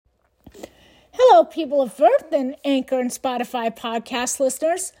Hello, people of Earth and Anchor and Spotify podcast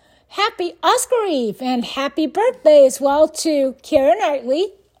listeners. Happy Oscar Eve and happy birthday as well to Keira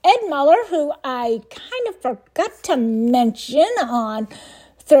Knightley, Ed Muller, who I kind of forgot to mention on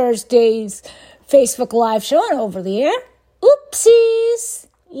Thursday's Facebook Live show and over the air. Oopsies!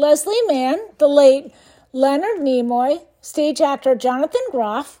 Leslie Mann, the late Leonard Nimoy, stage actor Jonathan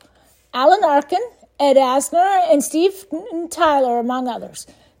Groff, Alan Arkin, Ed Asner, and Steve Tyler, among others.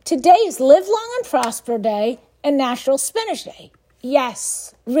 Today is Live Long and Prosper Day and National Spinach Day.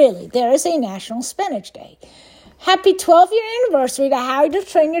 Yes, really, there is a National Spinach Day. Happy 12-year anniversary to How to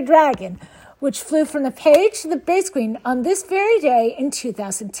Train Your Dragon, which flew from the page to the big screen on this very day in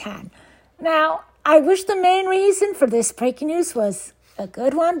 2010. Now, I wish the main reason for this breaking news was a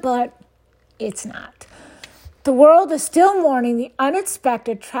good one, but it's not. The world is still mourning the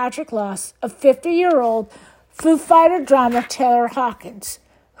unexpected tragic loss of 50-year-old Foo Fighter drummer Taylor Hawkins,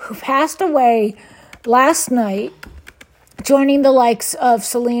 who passed away last night, joining the likes of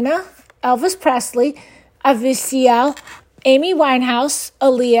Selena, Elvis Presley, Avicii, Amy Winehouse,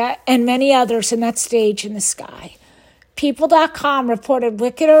 Aaliyah, and many others in that stage in the sky. People.com reported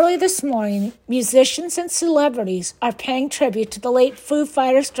wicked early this morning, musicians and celebrities are paying tribute to the late Foo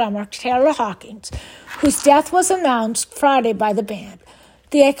Fighters drummer Taylor Hawkins, whose death was announced Friday by the band.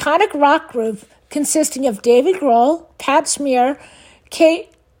 The iconic rock group, consisting of David Grohl, Pat Smear,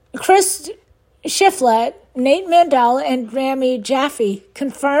 Chris Shiflett, Nate Mandel, and Grammy Jaffe,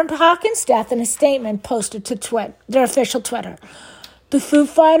 confirmed Hawkins' death in a statement posted to their official Twitter. The Foo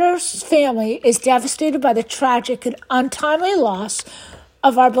Fighters family is devastated by the tragic and untimely loss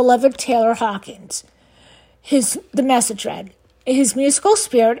of our beloved Taylor Hawkins. The message read, "His musical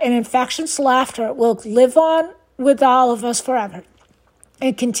spirit and infectious laughter will live on with all of us forever."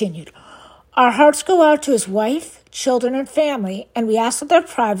 And continued, "Our hearts go out to his wife, children, and family, and we ask that their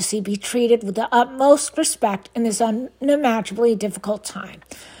privacy be treated with the utmost respect in this unimaginably difficult time."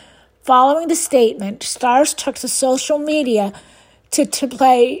 Following the statement, stars took to social media to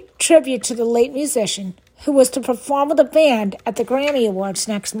pay tribute to the late musician, who was to perform with the band at the Grammy Awards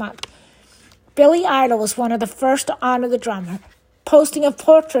next month. Billy Idol was one of the first to honor the drummer, posting a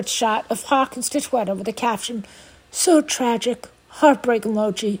portrait shot of Hawkins to Twitter with the caption, "So tragic, heartbreak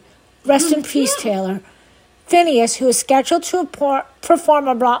emoji, rest in peace, Taylor." Phineas, who is scheduled to perform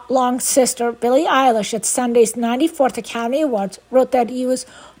along sister Billie Eilish at Sunday's 94th Academy Awards, wrote that he was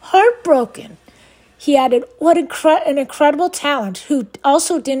heartbroken. He added, "What an incredible talent, who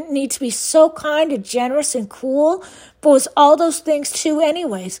also didn't need to be so kind and generous and cool, but was all those things too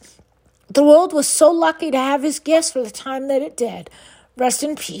anyways. The world was so lucky to have his gifts for the time that it did. Rest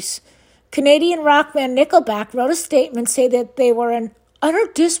in peace." Canadian rock band Nickelback wrote a statement saying that they were in utter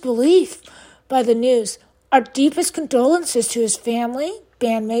disbelief by the news. "Our deepest condolences to his family,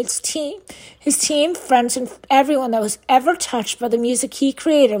 bandmates, his team, friends, and everyone that was ever touched by the music he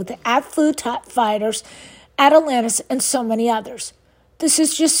created with the Foo Fighters, Atlantis, and so many others. This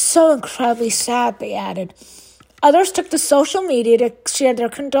is just so incredibly sad," they added. Others took to social media to share their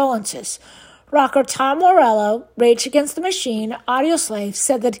condolences. Rocker Tom Morello, Rage Against the Machine, Audioslave,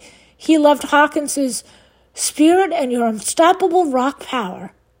 said that he loved Hawkins' spirit and your unstoppable rock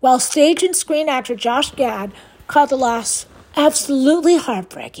power, while stage and screen actor Josh Gad called the loss absolutely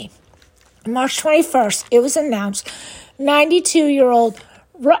heartbreaking. On March 21st, it was announced 92-year-old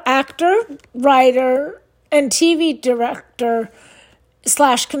actor, writer, and TV director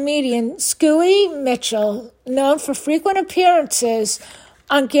 / comedian Scooey Mitchell, known for frequent appearances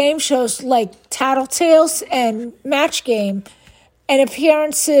on game shows like Tattletales and Match Game, and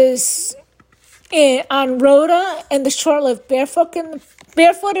appearances on Rhoda and the short-lived Barefoot in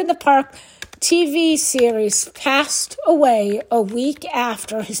the Park TV series, passed away a week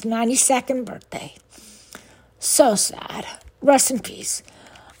after his 92nd birthday. So sad. Rest in peace.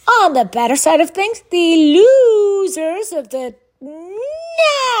 On the better side of things, the losers of the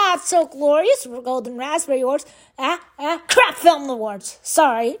not-so-glorious Golden Raspberry Awards, Crap Film Awards,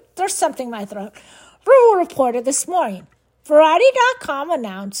 sorry, there's something in my throat, were reported this morning. Variety.com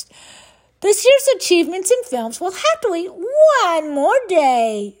announced this year's achievements in films will have to wait one more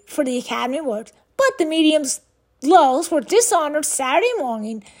day for the Academy Awards, but the medium's lows were dishonored Saturday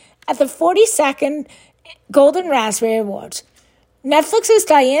morning at the 42nd Golden Raspberry Awards. Netflix's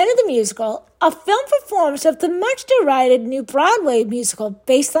Diana the Musical, a film performance of the much-derided new Broadway musical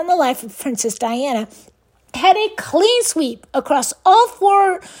based on the life of Princess Diana, had a clean sweep across all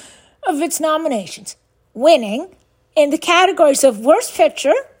 4 of its nominations, winning in the categories of Worst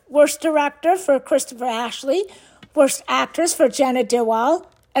Picture, Worst Director for Christopher Ashley, Worst Actress for Jenna Dewell,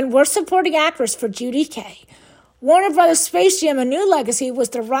 and Worst Supporting Actress for Judy Kaye. Warner Bros. Space Jam: A New Legacy was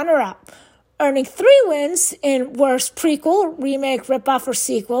the runner-up, earning 3 wins in Worst Prequel, Remake, Ripoff, or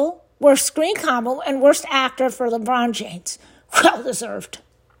Sequel, Worst Screen Combo, and Worst Actor for LeBron James. Well deserved.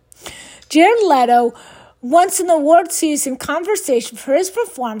 Jared Leto, once in the award season conversation for his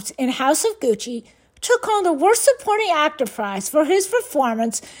performance in House of Gucci, took home the Worst Supporting Actor prize for his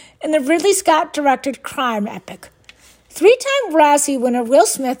performance in the Ridley Scott-directed crime epic. 3-time Razzie winner Will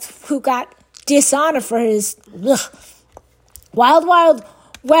Smith, who got dishonored for his Wild Wild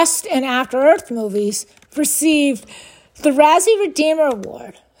West and After Earth movies, received the Razzie Redeemer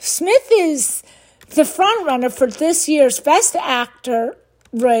Award. Smith is the frontrunner for this year's Best Actor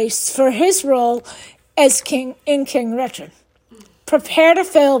race for his role as King Richard. Prepare to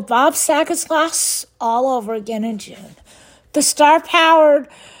fill Bob Saget's glass all over again in June. The star-powered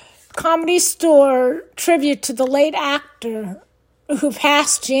Comedy Store tribute to the late actor who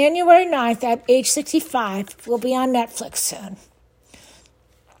passed January 9th at age 65 will be on Netflix soon.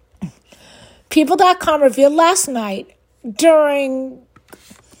 People.com revealed last night during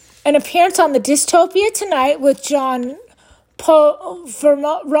an appearance on the Dystopia Tonight with John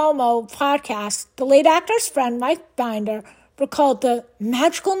Romo podcast, the late actor's friend Mike Binder recalled the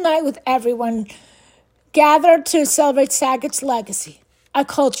magical night with everyone gathered to celebrate Saget's legacy. I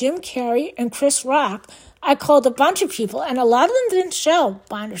called Jim Carrey and Chris Rock. I called a bunch of people, and a lot of them didn't show,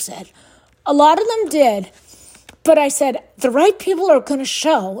 Binder said. A lot of them did, but I said, the right people are going to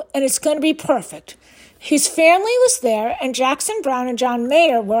show, and it's going to be perfect. His family was there, and Jackson Brown and John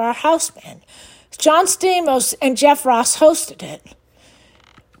Mayer were our housemen. John Stamos and Jeff Ross hosted it.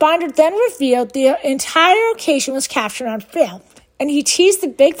 Binder then revealed the entire occasion was captured on film, and he teased the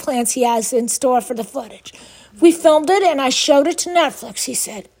big plans he has in store for the footage. We filmed it, and I showed it to Netflix, he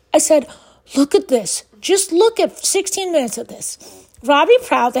said. I said, look at this. Just look at 16 minutes of this. Robbie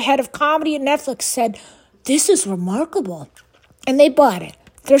Proud, the head of comedy at Netflix, said, this is remarkable. And they bought it.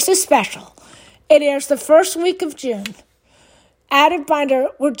 There's a special. It airs the first week of June. Added Binder,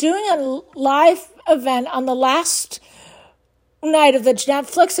 we're doing a live event on the last night of the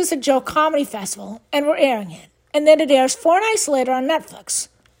Netflix is a Joke Comedy Festival, and we're airing it. And then it airs 4 nights later on Netflix.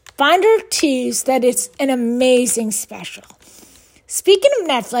 Binder teased that it's an amazing special. Speaking of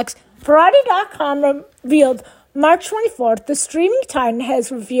Netflix, Variety.com revealed March 24th, the streaming titan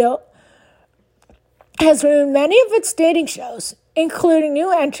has reviewed many of its dating shows, including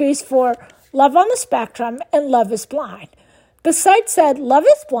new entries for Love on the Spectrum and Love is Blind. The site said Love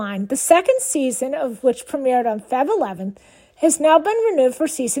is Blind, the second season of which premiered on Feb 11th, has now been renewed for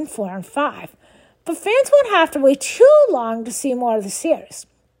season 4 and 5. But fans won't have to wait too long to see more of the series.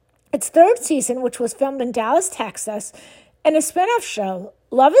 Its third season, which was filmed in Dallas, Texas, and a spin-off show,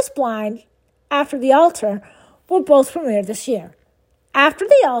 Love is Blind, After the Altar, will both premiere this year. After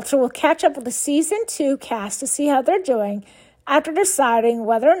the Altar, we'll catch up with the season 2 cast to see how they're doing after deciding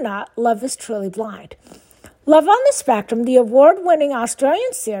whether or not Love is truly blind. Love on the Spectrum, the award-winning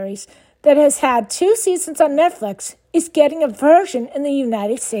Australian series that has had 2 seasons on Netflix, is getting a version in the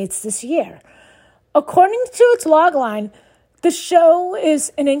United States this year. According to its logline, the show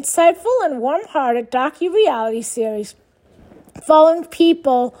is an insightful and warm-hearted docu-reality series following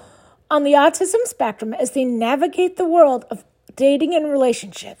people on the autism spectrum as they navigate the world of dating and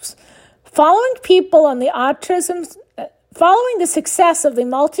relationships. Following the success of the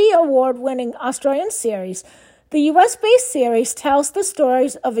multi-award-winning Australian series, the US-based series tells the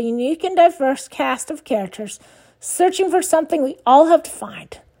stories of a unique and diverse cast of characters searching for something we all have to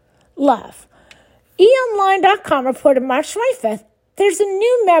find: love. eOnline.com reported March 25th, there's a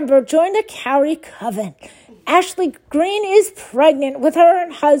new member joined the Cowrie Coven. Ashley Green is pregnant with her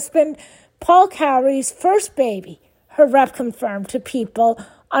and husband Paul Cowrie's first baby, her rep confirmed to People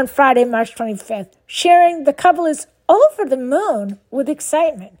on Friday, March 25th, sharing the couple is over the moon with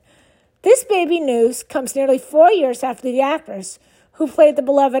excitement. This baby news comes nearly 4 years after the actress, who played the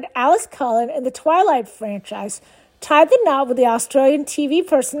beloved Alice Cullen in the Twilight franchise, tied the knot with the Australian TV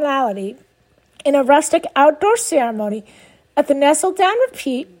personality in a rustic outdoor ceremony at the Nestle Down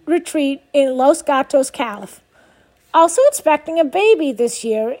retreat in Los Gatos, Calif. Also expecting a baby this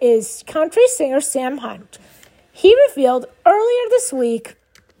year is country singer Sam Hunt. He revealed earlier this week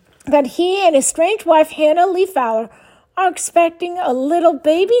that he and his strange wife Hannah Lee Fowler are expecting a little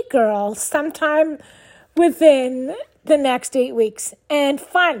baby girl sometime within the next 8 weeks. And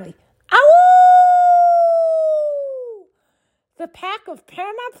finally, the pack of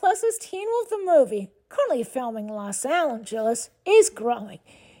Paramount Plus's Teen Wolf the movie, currently filming in Los Angeles, is growing.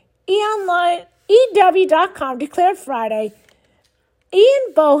 EW.com declared Friday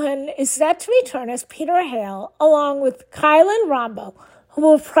Ian Bohan is set to return as Peter Hale, along with Kylan Rombo, who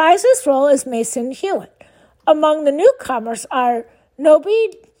will reprise his role as Mason Hewitt. Among the newcomers are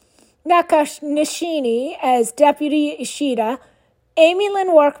Nobi Nakashini as Deputy Ishida, Amy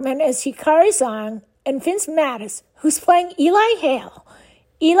Lynn Workman as Hikari Zong, and Vince Mattis, who's playing Eli Hale.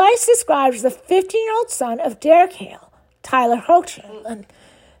 Eli is described as the 15-year-old son of Derek Hale, Tyler Hoechlin.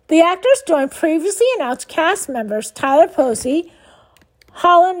 The actors joined previously announced cast members Tyler Posey,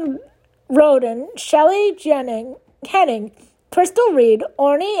 Holland Roden, Shelley Henning, Crystal Reed,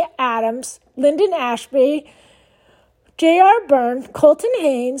 Orny Adams, Lyndon Ashby, J.R. Byrne, Colton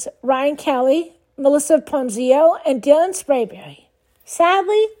Haynes, Ryan Kelly, Melissa Ponzio, and Dylan Sprayberry.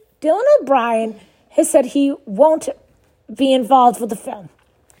 Sadly, Dylan O'Brien has said he won't be involved with the film.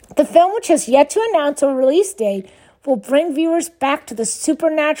 The film, which has yet to announce a release date, will bring viewers back to the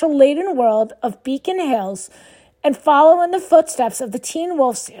supernatural-laden world of Beacon Hills and follow in the footsteps of the Teen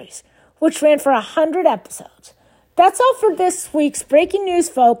Wolf series, which ran for 100 episodes. That's all for this week's breaking news,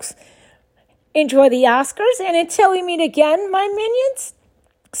 folks. Enjoy the Oscars, and until we meet again, my minions,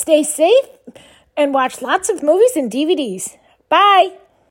 stay safe and watch lots of movies and DVDs. Bye!